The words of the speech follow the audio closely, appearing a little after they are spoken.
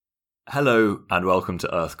Hello and welcome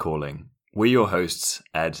to Earth Calling. We're your hosts,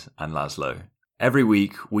 Ed and Laszlo. Every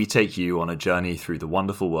week, we take you on a journey through the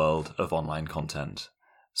wonderful world of online content,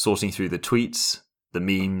 sorting through the tweets, the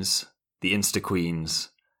memes, the Insta queens,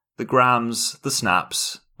 the grams, the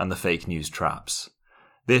snaps, and the fake news traps.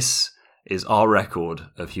 This is our record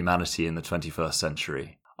of humanity in the 21st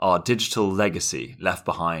century, our digital legacy left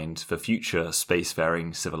behind for future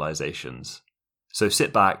spacefaring civilizations. So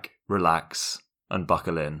sit back, relax, and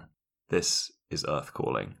buckle in. This is Earth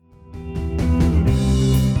Calling.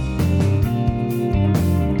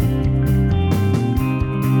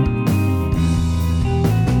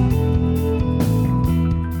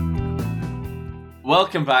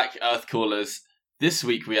 Welcome back, Earth Callers. This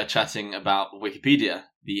week we are chatting about Wikipedia,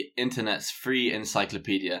 the internet's free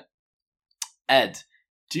encyclopedia. Ed,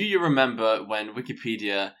 do you remember when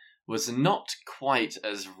Wikipedia was not quite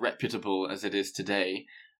as reputable as it is today,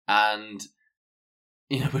 and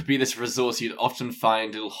would be this resource you'd often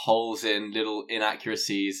find little holes in, little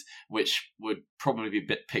inaccuracies, which would probably be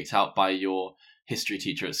picked out by your history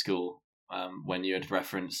teacher at school when you had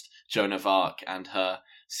referenced Joan of Arc and her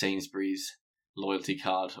Sainsbury's loyalty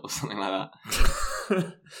card or something like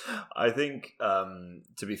that? I think,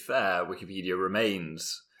 to be fair, Wikipedia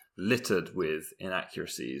remains littered with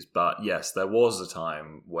inaccuracies. But yes, there was a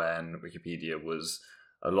time when Wikipedia was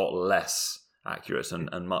a lot less accurate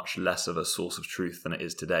and much less of a source of truth than it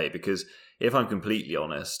is today. Because if I'm completely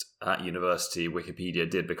honest, at university, Wikipedia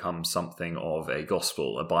did become something of a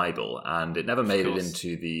gospel, a Bible, and it never made it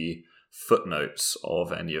into the footnotes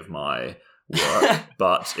of any of my work,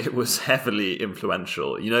 but it was heavily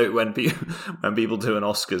influential. You know, when people do an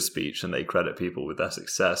Oscars speech and they credit people with their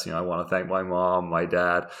success, I want to thank my mom, my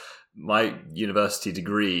dad. My university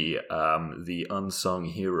degree, the unsung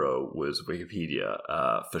hero was Wikipedia,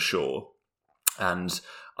 for sure. And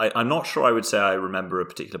I'm not sure I would say I remember a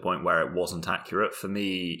particular point where it wasn't accurate. For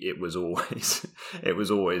me, it was always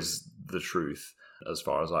the truth as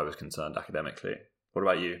far as I was concerned academically. What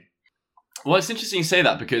about you? Well, it's interesting you say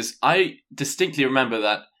that because I distinctly remember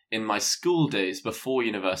that in my school days before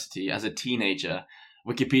university, as a teenager,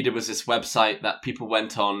 Wikipedia was this website that people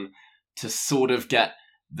went on to sort of get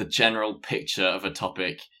the general picture of a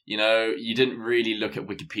topic. You didn't really look at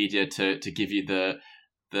Wikipedia to give you the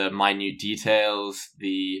minute details,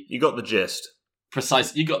 You got the gist.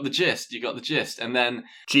 Precise. You got the gist. And then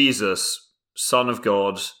Jesus, Son of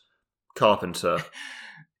God, Carpenter.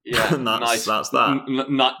 Yeah, that's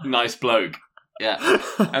that. Nice bloke. Yeah.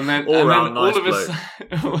 And then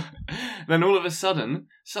all of a sudden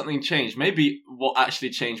something changed. Maybe what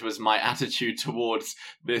actually changed was my attitude towards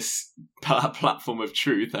this platform of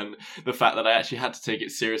truth, and the fact that I actually had to take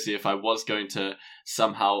it seriously if I was going to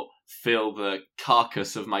somehow fill the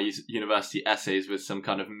carcass of my university essays with some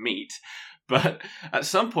kind of meat. But at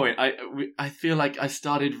some point, I feel like I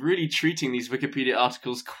started really treating these Wikipedia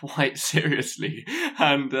articles quite seriously,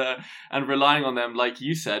 and relying on them, like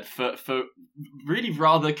you said, for really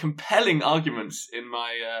rather compelling arguments in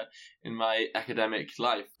my academic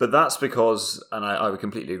life. But that's because, and I would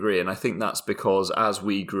completely agree, and I think that's because as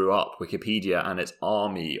we grew up, Wikipedia and its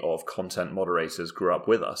army of content moderators grew up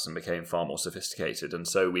with us and became far more sophisticated. And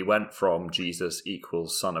so we went from Jesus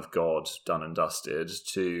equals Son of God, done and dusted,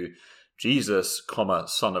 to Jesus,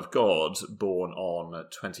 Son of God, born on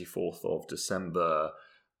 24th of December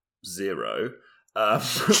 0,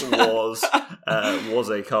 was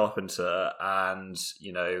a carpenter and,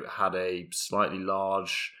 had a slightly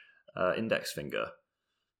large index finger.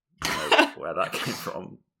 Where that came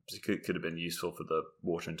from. It could have been useful for the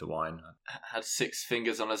water into wine. Had 6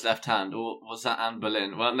 fingers on his left hand, or was that Anne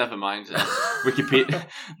Boleyn? Well, never mind. Wikipedia,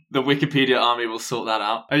 the Wikipedia army will sort that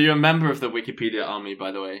out. Are you a member of the Wikipedia army,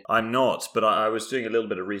 by the way? I'm not, but I was doing a little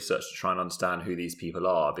bit of research to try and understand who these people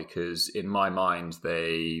are, because in my mind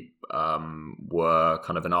they were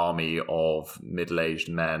kind of an army of middle-aged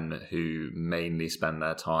men who mainly spend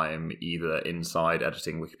their time either inside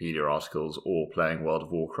editing Wikipedia articles or playing World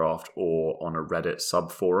of Warcraft or on a Reddit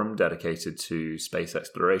subforum dedicated to space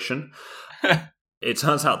exploration. It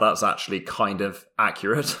turns out that's actually kind of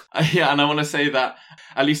accurate. Yeah, and I want to say that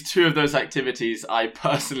at least 2 of those activities I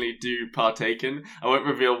personally do partake in. I won't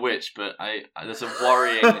reveal which, but there's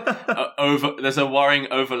a worrying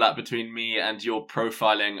overlap between me and your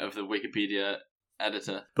profiling of the Wikipedia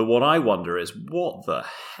editor. But what I wonder is what the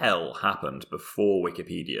hell happened before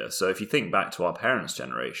Wikipedia? So if you think back to our parents'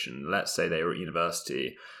 generation, let's say they were at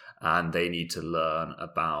university and they need to learn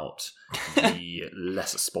about the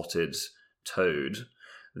lesser spotted toad,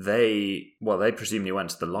 they presumably went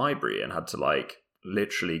to the library and had to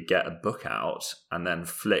literally get a book out and then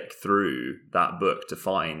flick through that book to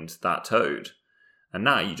find that toad. And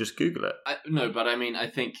now you just Google it. No, but I mean, I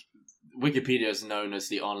think Wikipedia is known as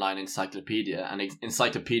the online encyclopedia, and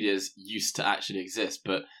encyclopedias used to actually exist,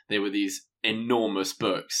 but they were these enormous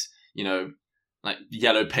books, like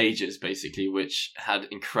yellow pages, basically, which had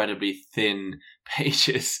incredibly thin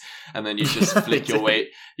pages, and then you just flick your way.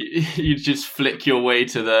 You just flick your way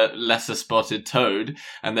to the lesser spotted toad,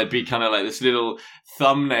 and there'd be kind of like this little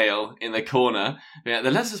thumbnail in the corner. Yeah, the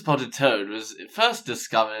lesser spotted toad was first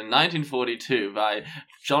discovered in 1942 by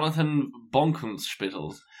Jonathan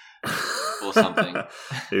Bonkenspittel or something,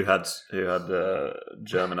 who had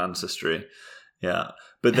German ancestry. Yeah,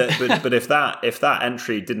 but if that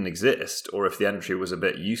entry didn't exist, or if the entry was a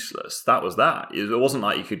bit useless, that was that. It wasn't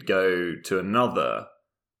like you could go to another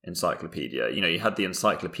encyclopedia. You had the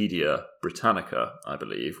Encyclopedia Britannica, I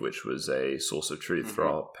believe, which was a source of truth for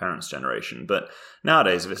our parents' generation. But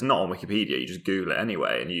nowadays, if it's not on Wikipedia, you just Google it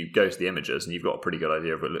anyway, and you go to the images, and you've got a pretty good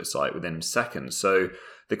idea of what it looks like within seconds. So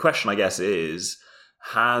the question, I guess, is,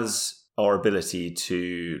 has our ability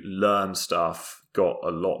to learn stuff got a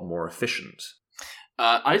lot more efficient?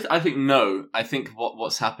 I think no. I think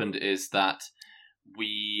what's happened is that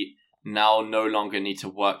we now no longer need to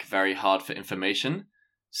work very hard for information.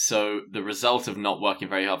 So the result of not working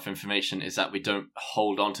very hard for information is that we don't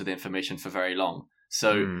hold on to the information for very long.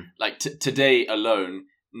 So like today alone,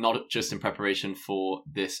 not just in preparation for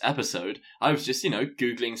this episode, I was just,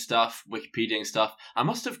 Googling stuff, Wikipediaing stuff. I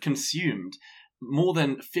must have consumed more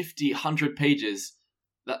than 50, 100 pages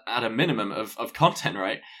at a minimum of content,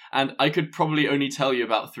 right? And I could probably only tell you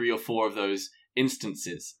about 3 or 4 of those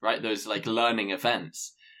instances, right? Those like learning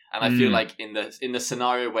events. And I feel like in the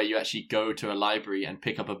scenario where you actually go to a library and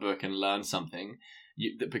pick up a book and learn something,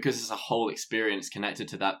 because it's a whole experience connected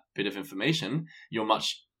to that bit of information, you're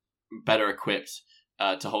much better equipped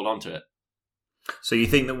to hold on to it. So you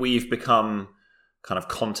think that we've become kind of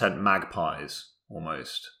content magpies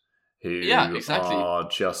almost, who are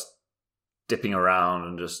just dipping around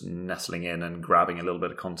and just nestling in and grabbing a little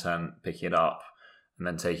bit of content, picking it up, and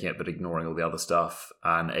then taking it, but ignoring all the other stuff,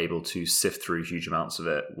 and able to sift through huge amounts of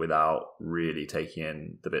it without really taking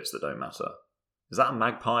in the bits that don't matter. Is that a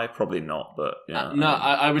magpie? Probably not, but yeah. No,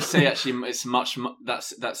 I would say actually it's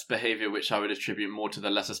that's behavior which I would attribute more to the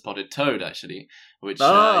lesser spotted toad, actually. Which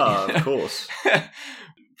of course.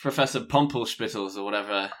 Professor Pompelspittels or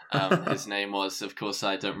whatever his name was. Of course,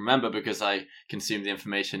 I don't remember because I consumed the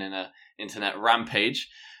information in a internet rampage.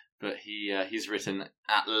 But he's written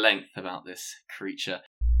at length about this creature.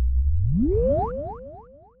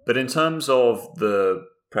 But in terms of the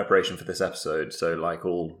preparation for this episode, so like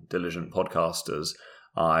all diligent podcasters,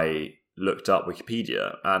 I looked up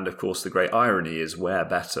Wikipedia, and of course the great irony is, where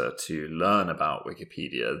better to learn about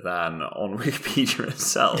Wikipedia than on Wikipedia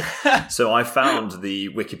itself. So I found the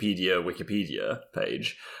Wikipedia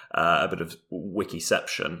page, a bit of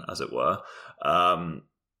Wikiception, as it were.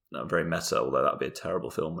 Not very meta, although that'd be a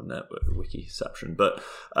terrible film, wouldn't it? Wikiception. But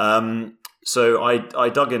so I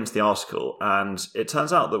dug into the article, and it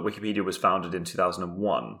turns out that Wikipedia was founded in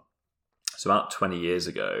 2001. So about 20 years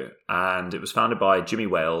ago, and it was founded by Jimmy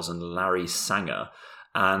Wales and Larry Sanger.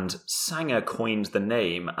 And Sanger coined the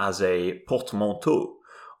name as a portmanteau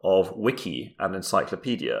of wiki and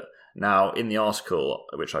encyclopedia. Now, in the article,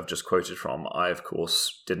 which I've just quoted from, I, of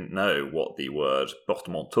course, didn't know what the word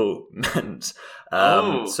portmanteau meant.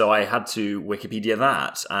 So I had to Wikipedia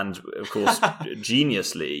that. And, of course,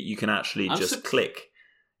 geniusly, you can actually click.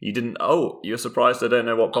 You didn't... Oh, you're surprised I don't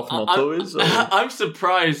know what portmanteau is? Or? I'm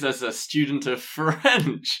surprised as a student of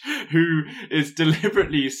French who is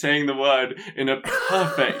deliberately saying the word in a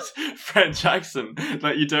perfect French accent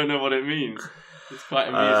that you don't know what it means. It's quite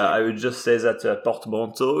amazing. I would just say that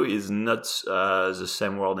portmanteau is not the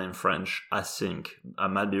same word in French, I think. I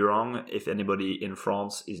might be wrong. If anybody in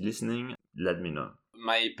France is listening, let me know.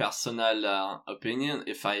 My personal opinion,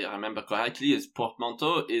 if I remember correctly, is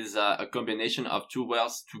portmanteau is a combination of 2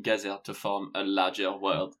 words together to form a larger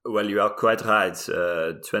word. Well, you are quite right.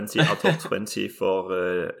 20 out of 20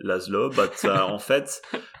 for Laszlo. But en fait,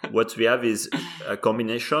 what we have is a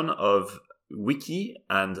combination of wiki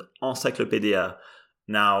and encyclopedia.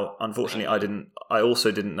 Now, unfortunately, I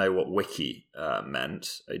also didn't know what wiki meant.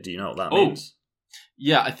 Do you know what that means?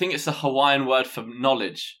 Yeah, I think it's a Hawaiian word for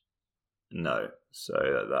knowledge. No, so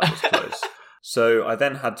that was close. So I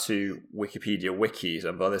then had to Wikipedia wikis,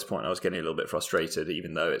 and by this point I was getting a little bit frustrated,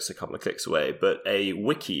 even though it's a couple of clicks away. But a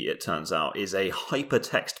wiki, it turns out, is a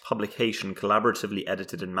hypertext publication collaboratively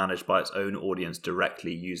edited and managed by its own audience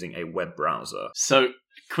directly using a web browser. So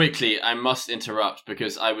quickly, I must interrupt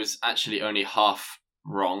because I was actually only half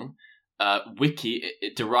wrong. Wiki,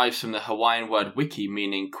 it derives from the Hawaiian word wiki,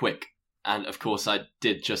 meaning quick. And of course, I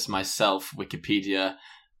did just myself Wikipedia.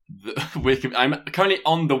 I'm currently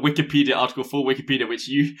on the Wikipedia article for Wikipedia, which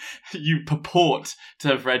you purport to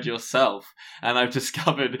have read yourself, and I've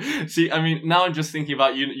discovered. See, I mean, now I'm just thinking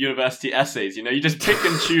about university essays. You just pick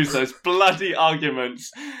and choose those bloody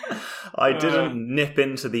arguments. I didn't nip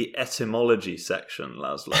into the etymology section,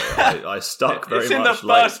 Laszlo. I stuck very much. It's in the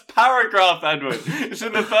first paragraph, Edward. It's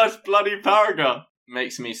in the first bloody paragraph.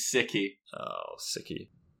 Makes me sicky. Oh, sicky.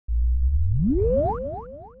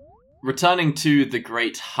 Returning to the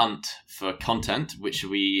great hunt for content, which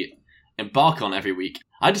we embark on every week,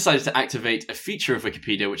 I decided to activate a feature of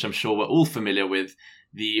Wikipedia, which I'm sure we're all familiar with,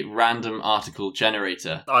 the random article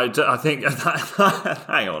generator. I think that,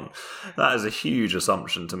 hang on, that is a huge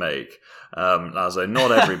assumption to make. Lazo,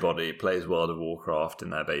 not everybody plays World of Warcraft in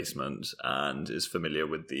their basement and is familiar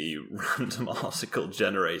with the random article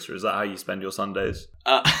generator. Is that how you spend your Sundays?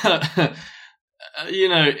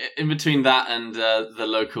 In between that and the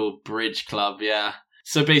local bridge club, yeah.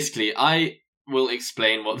 So basically, I will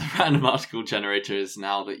explain what the random article generator is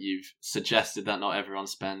now that you've suggested that not everyone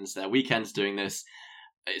spends their weekends doing this.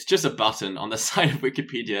 It's just a button on the side of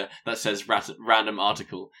Wikipedia that says random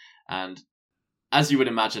article. And as you would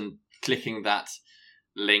imagine, clicking that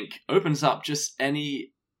link opens up just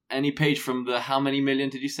any page from the how many million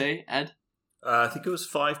did you say, Ed? I think it was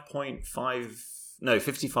 5.5... No,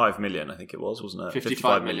 55 million, I think it was, wasn't it?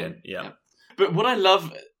 55 million. Yeah. But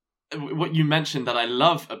what you mentioned that I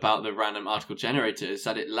love about the random article generator is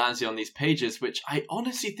that it lands you on these pages, which I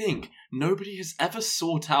honestly think nobody has ever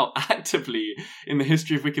sought out actively in the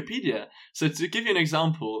history of Wikipedia. So to give you an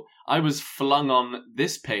example, I was flung on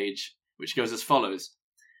this page, which goes as follows.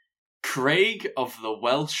 Craig of the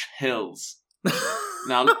Welsh Hills.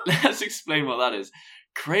 Now, let's explain what that is.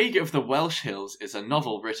 Craig of the Welsh Hills is a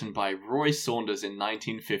novel written by Roy Saunders in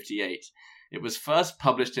 1958. It was first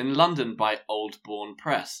published in London by Oldbourne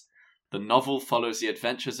Press. The novel follows the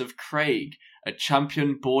adventures of Craig, a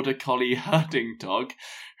champion border collie herding dog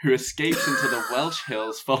who escapes into the Welsh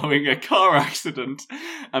Hills following a car accident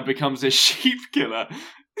and becomes a sheep killer,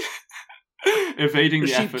 evading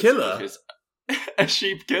the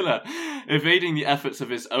efforts of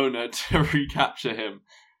his owner to recapture him.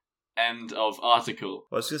 End of article.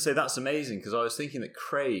 Well, I was going to say that's amazing because I was thinking that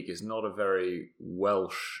Craig is not a very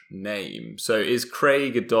Welsh name. So is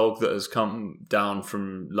Craig a dog that has come down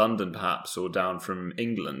from London perhaps or down from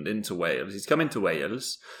England into Wales? He's come into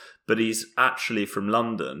Wales, but he's actually from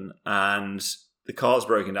London and the car's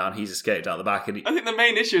broken down. He's escaped out the back. And I think the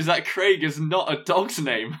main issue is that Craig is not a dog's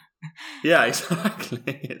name. Yeah, exactly.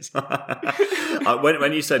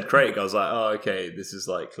 When you said Craig, I was like, oh, okay, this is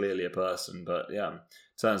like clearly a person. But yeah,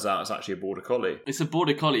 turns out it's actually a border collie. It's a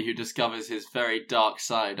border collie who discovers his very dark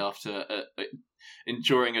side after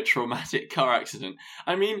enduring a traumatic car accident.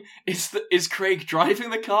 I mean, is Craig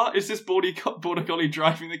driving the car? Is this border collie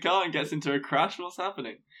driving the car and gets into a crash? What's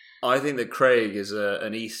happening? I think that Craig is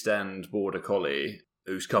an East End border collie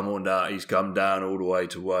who's come down all the way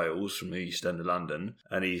to Wales from the East End of London,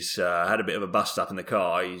 and he's had a bit of a bust up in the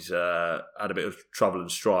car. He's had a bit of trouble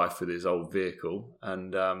and strife with his old vehicle,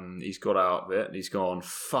 and he's got out of it, and he's gone,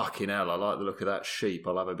 fucking hell, I like the look of that sheep,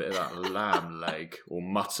 I'll have a bit of that lamb leg or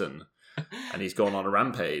mutton. And he's gone on a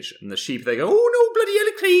rampage, and the sheep, they go, oh no, bloody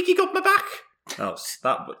hell, Craig, you got my back. Oh,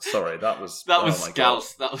 that was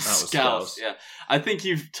Scouse. That was Scouse. Yeah, I think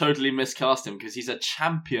you've totally miscast him because he's a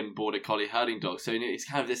champion border collie herding dog. So he's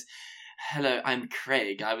kind of this. Hello, I'm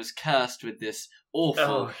Craig. I was cursed with this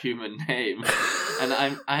awful human name,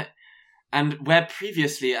 and and where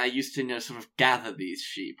previously I used to sort of gather these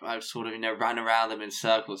sheep, I sort of ran around them in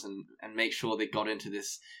circles and make sure they got into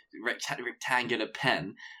this rectangular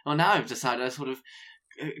pen. Well, now I've decided I sort of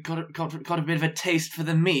got a bit of a taste for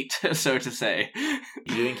the meat, so to say.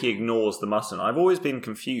 Do you think he ignores the mutton? I've always been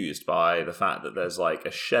confused by the fact that there's like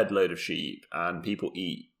a shed load of sheep and people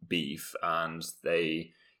eat beef and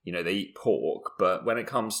they eat pork, but when it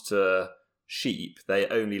comes to sheep, they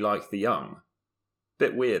only like the young.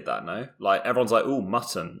 Bit weird that, no? Like everyone's like, ooh,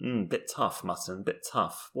 mutton, bit tough, mutton, bit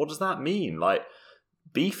tough. What does that mean? Like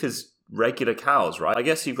beef is regular cows, right? I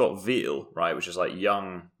guess you've got veal, right, which is like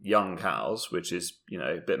young cows, which is,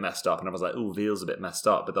 a bit messed up. And I was like, oh, veal's a bit messed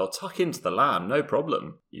up, but they'll tuck into the lamb, no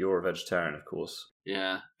problem. You're a vegetarian, of course.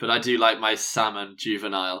 Yeah, but I do like my salmon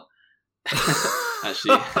juvenile.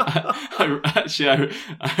 Actually,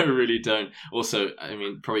 I really don't. Also, I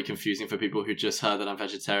mean, probably confusing for people who just heard that I'm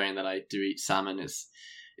vegetarian that I do eat salmon.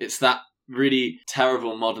 It's that really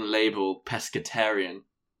terrible modern label, pescatarian.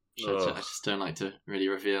 I just don't like to really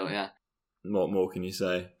reveal, yeah. What more can you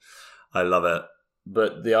say? I love it.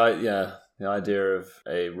 But the The idea of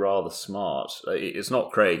a rather smart... It's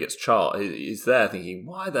not Craig, it's Charles. He's there thinking,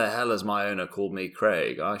 why the hell has my owner called me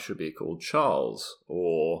Craig? I should be called Charles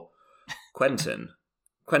or Quentin.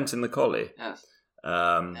 Quentin the collie. Yes.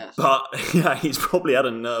 Yes. But yeah, he's probably had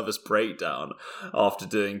a nervous breakdown after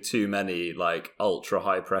doing too many like ultra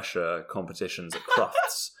high pressure competitions at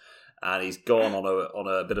Crufts, and he's gone on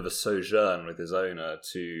a bit of a sojourn with his owner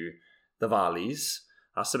to the Valleys.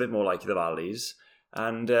 That's a bit more like the Valleys,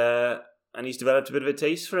 and he's developed a bit of a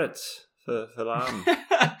taste for it for lamb.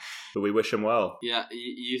 But we wish him well. Yeah,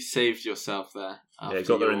 you saved yourself there. Yeah, he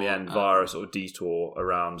got there in the end via a sort of detour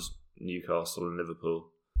around Newcastle and Liverpool.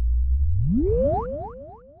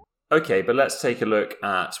 Okay, but let's take a look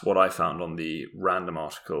at what I found on the random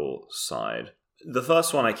article side. The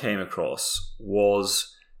first one I came across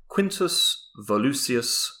was Quintus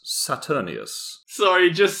Volusius Saturnius. Sorry,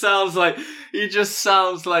 he just sounds like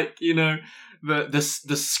you know the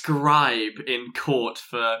scribe in court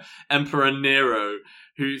for Emperor Nero,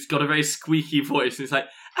 who's got a very squeaky voice. He's like,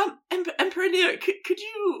 Emperor Nero, could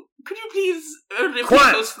you please repeat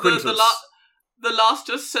us the last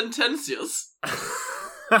sententious?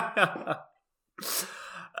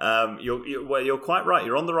 You're quite right.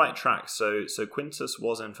 You're on the right track. So Quintus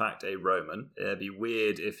was in fact a Roman. It'd be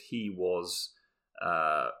weird if he was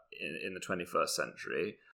in the 21st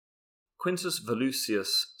century. Quintus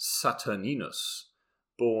Volusius Saturninus,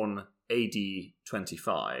 born AD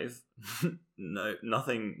 25. No,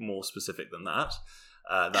 nothing more specific than that.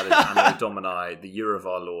 That is Anno Domini, the year of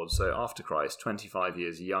our Lord, so after Christ, 25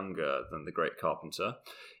 years younger than the great carpenter.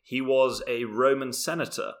 He was a Roman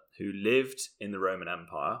senator who lived in the Roman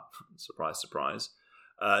Empire, surprise, surprise,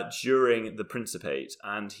 during the Principate,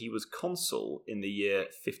 and he was consul in the year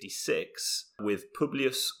 56 with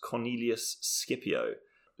Publius Cornelius Scipio.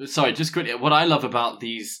 Sorry, just quickly, what I love about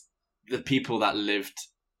the people that lived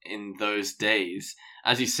in those days,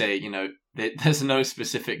 as you say, you know, there's no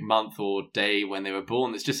specific month or day when they were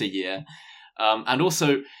born. It's just a year. And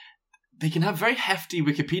also, they can have very hefty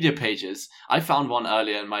Wikipedia pages. I found one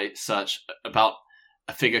earlier in my search about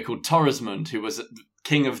a figure called Torismond, who was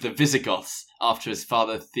king of the Visigoths after his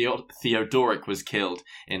father Theodoric was killed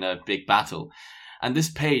in a big battle. And this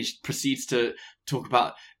page proceeds to talk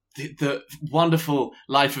about the wonderful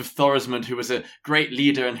life of Thorismond, who was a great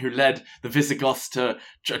leader and who led the Visigoths to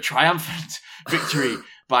a triumphant victory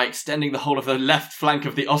by extending the whole of the left flank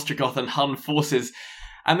of the Ostrogoth and Hun forces.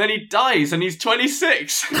 And then he dies, and he's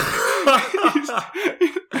 26.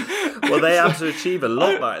 Well, they had to achieve a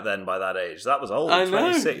lot back then by that age. That was old,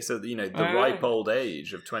 26. So, you know, the ripe old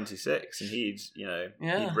age of 26. And he'd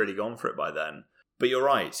really gone for it by then. But you're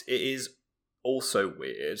right, it is also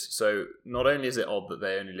weird. So not only is it odd that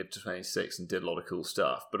they only lived to 26 and did a lot of cool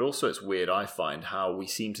stuff, but also it's weird, I find, how we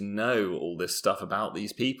seem to know all this stuff about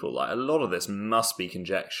these people. Like, a lot of this must be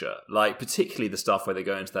conjecture. Like, particularly the stuff where they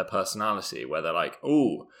go into their personality, where they're like,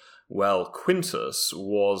 oh, well, Quintus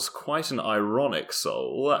was quite an ironic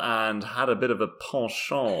soul and had a bit of a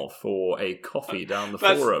penchant for a coffee down the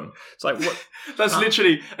forum. It's like, what? That's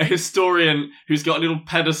literally a historian who's got a little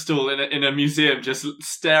pedestal in a museum just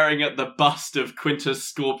staring at the bust of Quintus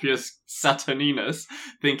Scorpius Saturninus,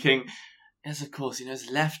 thinking, yes, of course, you know, his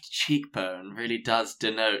left cheekbone really does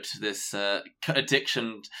denote this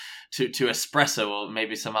addiction to espresso or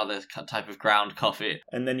maybe some other type of ground coffee.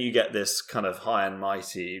 And then you get this kind of high and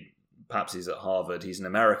mighty, perhaps he's at Harvard, he's an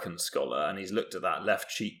American scholar, and he's looked at that left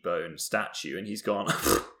cheekbone statue and he's gone,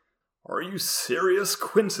 are you serious?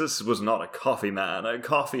 Quintus was not a coffee man.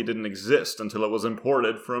 Coffee didn't exist until it was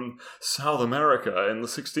imported from South America in the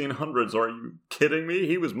 1600s. Are you kidding me?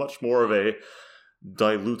 He was much more of a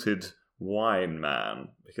diluted wine man,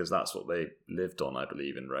 because that's what they lived on, I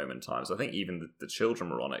believe, in Roman times. I think even the children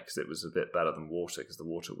were on it because it was a bit better than water, because the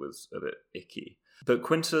water was a bit icky. But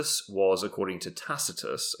Quintus was, according to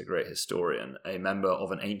Tacitus, a great historian, a member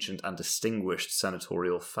of an ancient and distinguished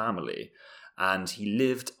senatorial family, and he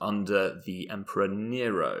lived under the Emperor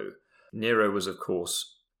Nero. Nero was, of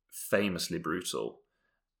course, famously brutal.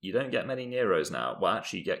 You don't get many Neros now. Well,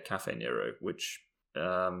 actually, you get Cafe Nero, which...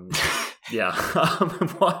 yeah.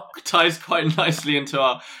 Ties quite nicely into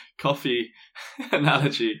our coffee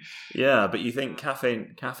analogy. Yeah, but you think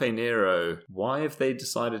Cafe Nero, why have they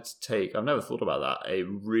decided to take, I've never thought about that, a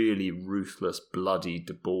really ruthless, bloody,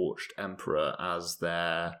 debauched emperor as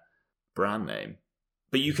their brand name?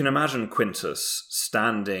 But you can imagine Quintus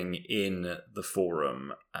standing in the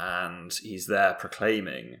forum and he's there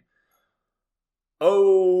proclaiming,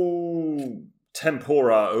 "Oh,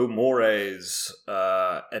 tempora, mores,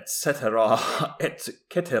 etc.,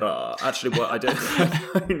 etc. Actually, I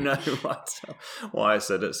don't know why I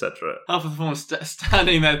said etc. Half of the form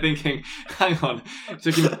standing there thinking, hang on, it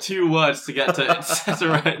took him 2 words to get to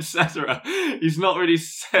etc., etc. He's not really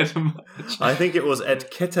said much. I think it was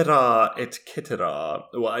etc., etc.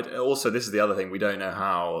 Well, also, this is the other thing. We don't know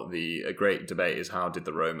how a great debate is, how did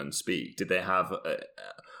the Romans speak? Did they have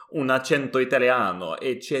un accento italiano,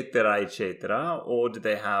 eccetera, eccetera, or did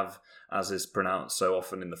they have, as is pronounced so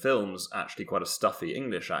often in the films, actually quite a stuffy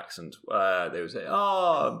English accent? They would say,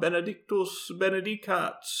 benedictus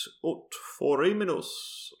benedicat ut foraminus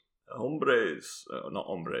hombres. Not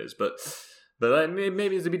hombres, but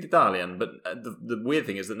maybe it's a bit Italian. But the weird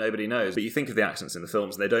thing is that nobody knows. But you think of the accents in the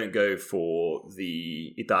films, they don't go for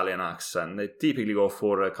the Italian accent. They typically go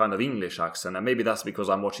for a kind of English accent. And maybe that's because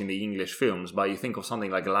I'm watching the English films. But you think of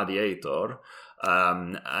something like Gladiator,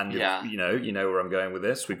 you know where I'm going with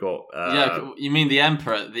this. We got you mean the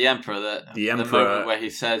emperor, the moment where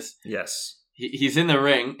he says, yes, he's in the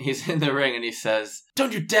ring, and he says,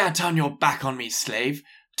 "Don't you dare turn your back on me, slave!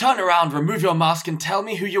 Turn around, remove your mask, and tell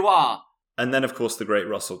me who you are." And then, of course, the great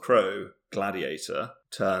Russell Crowe, Gladiator,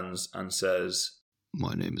 turns and says,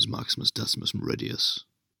 "My name is Maximus Decimus Meridius,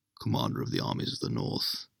 commander of the armies of the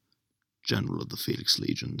North, general of the Felix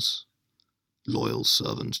Legions, loyal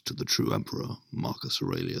servant to the true emperor, Marcus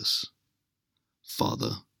Aurelius,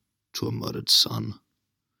 father to a murdered son,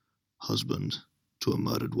 husband to a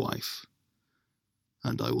murdered wife,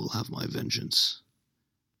 and I will have my vengeance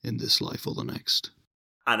in this life or the next."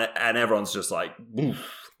 And everyone's just like,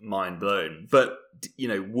 mind blown. But,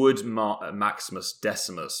 would Maximus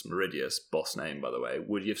Decimus Meridius, boss name, by the way,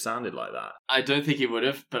 would you have sounded like that? I don't think he would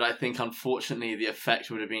have, but I think, unfortunately, the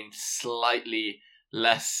effect would have been slightly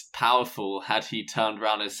less powerful had he turned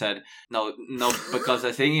around and said, no, because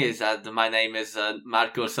the thing is that my name is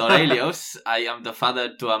Marcus Aurelius. I am the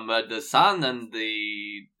father to a murdered son and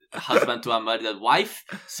the husband to a murdered wife.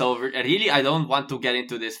 So really, I don't want to get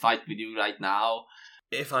into this fight with you right now.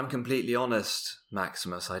 If I'm completely honest,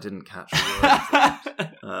 Maximus, I didn't catch a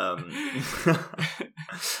word.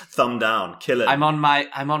 Thumb down, kill it. I'm on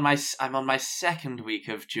my second week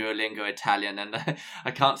of Duolingo Italian, and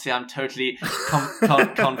I can't say I'm totally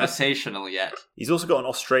conversational yet. He's also got an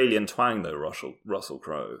Australian twang, though, Russell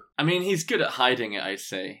Crowe. I mean, he's good at hiding it, I'd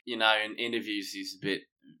say. In interviews, he's a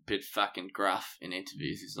bit fucking gruff. In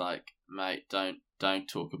interviews, he's like, "Mate, don't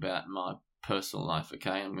talk about my personal life,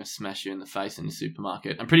 okay? I'm going to smash you in the face in the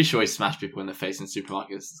supermarket." I'm pretty sure he smashed people in the face in supermarkets.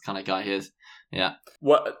 This kind of guy he is. Yeah.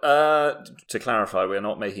 To clarify, we're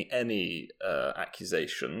not making any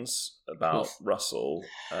accusations about Russell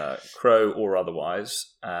Crowe or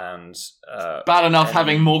otherwise. And bad enough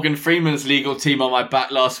having Morgan Freeman's legal team on my back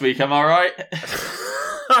last week. Am I right?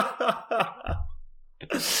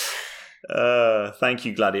 Thank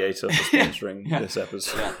you, Gladiator, for sponsoring this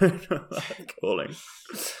episode. Calling.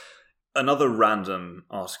 Another random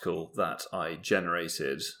article that I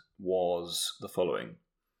generated was the following.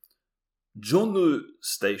 Jonu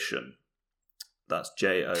Station. That's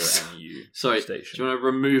Jonu Sorry, Station. Do you want to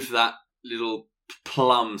remove that little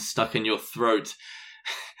plum stuck in your throat?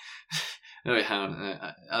 No, wait, hang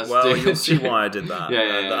on. You'll see why I did that.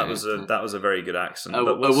 Yeah, that was a very good accent.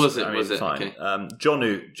 Was it? Fine. Okay.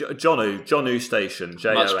 Jonu Station.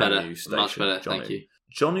 Jonu Station. Much better. Thank you.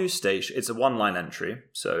 Jonu Station. It's a one-line entry,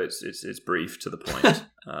 so it's brief to the point,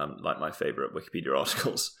 like my favourite Wikipedia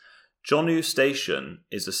articles. Jonu Station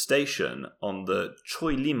is a station on the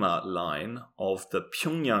Choilima line of the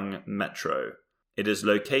Pyongyang Metro. It is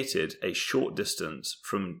located a short distance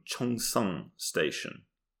from Chongsung Station.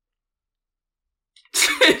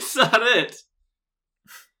 Is that it?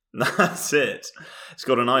 That's it. It's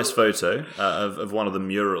got a nice photo of one of the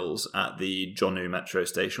murals at the Jonu Metro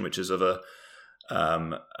Station, which is of a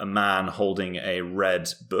man holding a red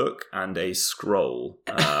book and a scroll.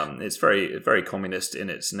 It's very communist in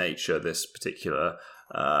its nature, this particular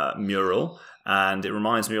mural, and it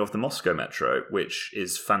reminds me of the Moscow Metro, which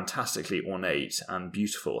is fantastically ornate and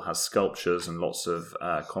beautiful, has sculptures and lots of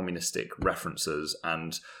communistic references,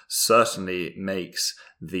 and certainly makes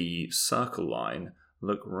the Circle Line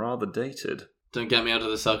look rather dated. Don't get me out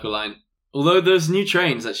of the Circle Line. Although those new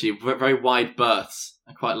trains, actually, very wide berths,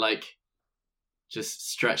 I quite like just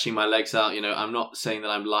stretching my legs out. I'm not saying that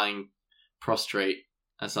I'm lying prostrate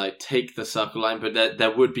as I take the Circle Line, but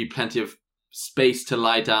there would be plenty of space to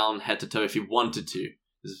lie down head to toe if you wanted to,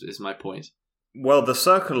 is my point. Well, the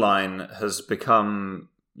Circle Line has become,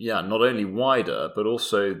 not only wider, but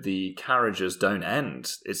also the carriages don't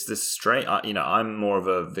end. It's this straight, I'm more of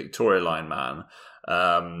a Victoria Line man,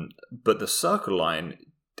 but the Circle Line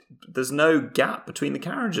there's no gap between the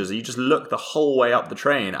carriages. You just look the whole way up the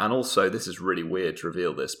train. And also, this is really weird to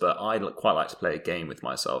reveal this, but I quite like to play a game with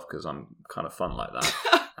myself because I'm kind of fun like that.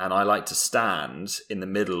 And I like to stand in the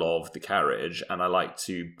middle of the carriage, and I like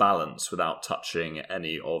to balance without touching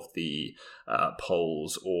any of the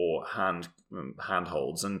poles or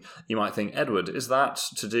handholds. And you might think, Edward, is that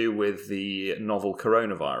to do with the novel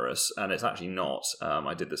coronavirus? And it's actually not.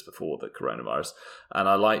 I did this before the coronavirus, and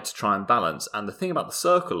I like to try and balance. And the thing about the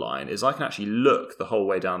Circle Line is I can actually look the whole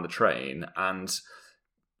way down the train and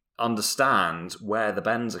understand where the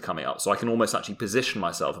bends are coming up, so I can almost actually position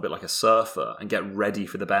myself a bit like a surfer and get ready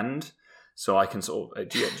for the bend. So I can sort of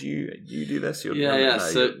do you do this? So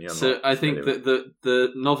I think that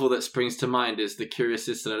the novel that springs to mind is The Curious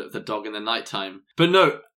Incident of the Dog in the Nighttime. But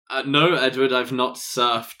no, Edward, I've not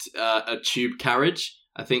surfed a tube carriage.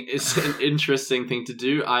 I think it's an interesting thing to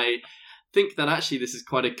do. I think that actually this is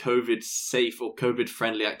quite a COVID-safe or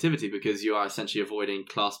COVID-friendly activity because you are essentially avoiding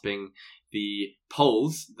clasping the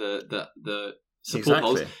poles, the support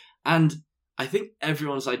poles. And I think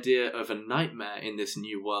everyone's idea of a nightmare in this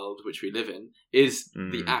new world which we live in is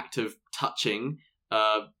the act of touching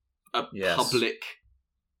a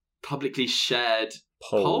publicly shared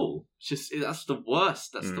pole. That's the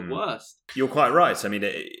worst. That's the worst. You're quite right. I mean,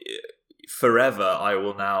 forever I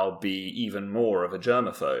will now be even more of a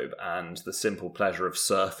germaphobe, and the simple pleasure of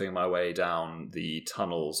surfing my way down the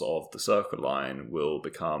tunnels of the Circle Line will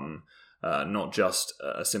become not just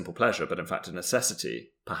a simple pleasure, but in fact a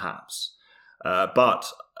necessity, perhaps. But,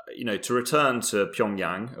 to return to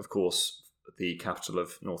Pyongyang, of course, the capital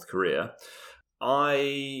of North Korea,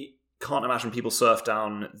 I can't imagine people surf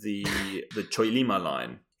down the Choilima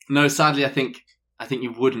line. No, sadly, I think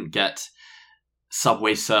you wouldn't get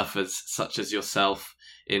subway surfers such as yourself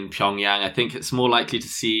in Pyongyang. I think it's more likely to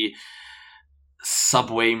see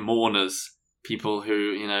subway mourners, people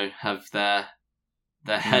who, have their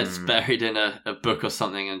heads buried in a book or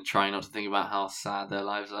something and trying not to think about how sad their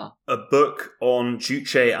lives are. A book on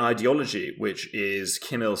Juche ideology, which is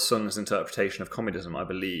Kim Il-sung's interpretation of communism, I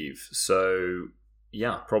believe. So,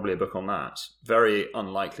 yeah, probably a book on that. Very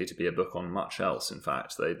unlikely to be a book on much else, in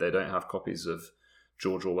fact. They don't have copies of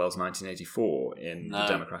George Orwell's 1984 in the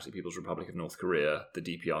Democratic People's Republic of North Korea, the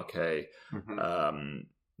DPRK.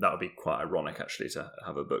 That would be quite ironic, actually, to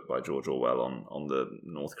have a book by George Orwell on the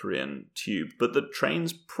North Korean tube. But the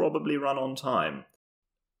trains probably run on time.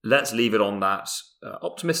 Let's leave it on that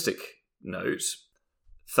optimistic note.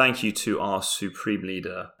 Thank you to our Supreme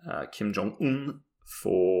Leader, Kim Jong-un,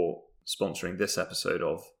 for sponsoring this episode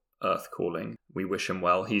of Earth Calling. We wish him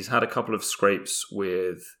well. He's had a couple of scrapes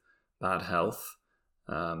with bad health,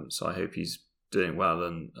 so I hope he's doing well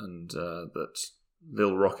and that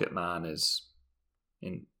Lil Rocket Man is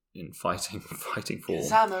in fighting form.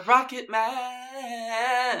 'Cause I'm a rocket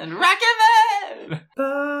man,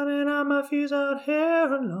 Burning out my fuse out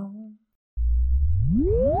here alone.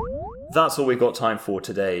 That's all we've got time for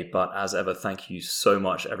today, but as ever, thank you so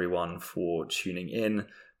much, everyone, for tuning in.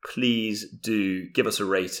 Please do give us a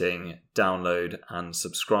rating, download, and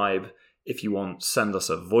subscribe. If you want, send us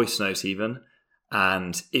a voice note even.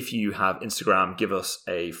 And if you have Instagram, give us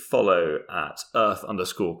a follow at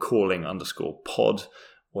earth_calling_pod.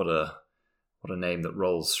 What a name that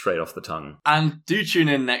rolls straight off the tongue. And do tune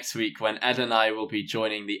in next week when Ed and I will be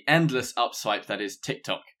joining the endless upswipe that is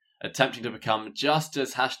TikTok, attempting to become just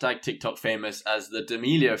as #TikTok famous as the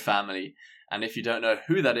D'Amelio family. And if you don't know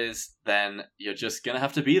who that is, then you're just going to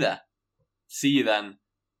have to be there. See you then.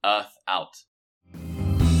 Earth out.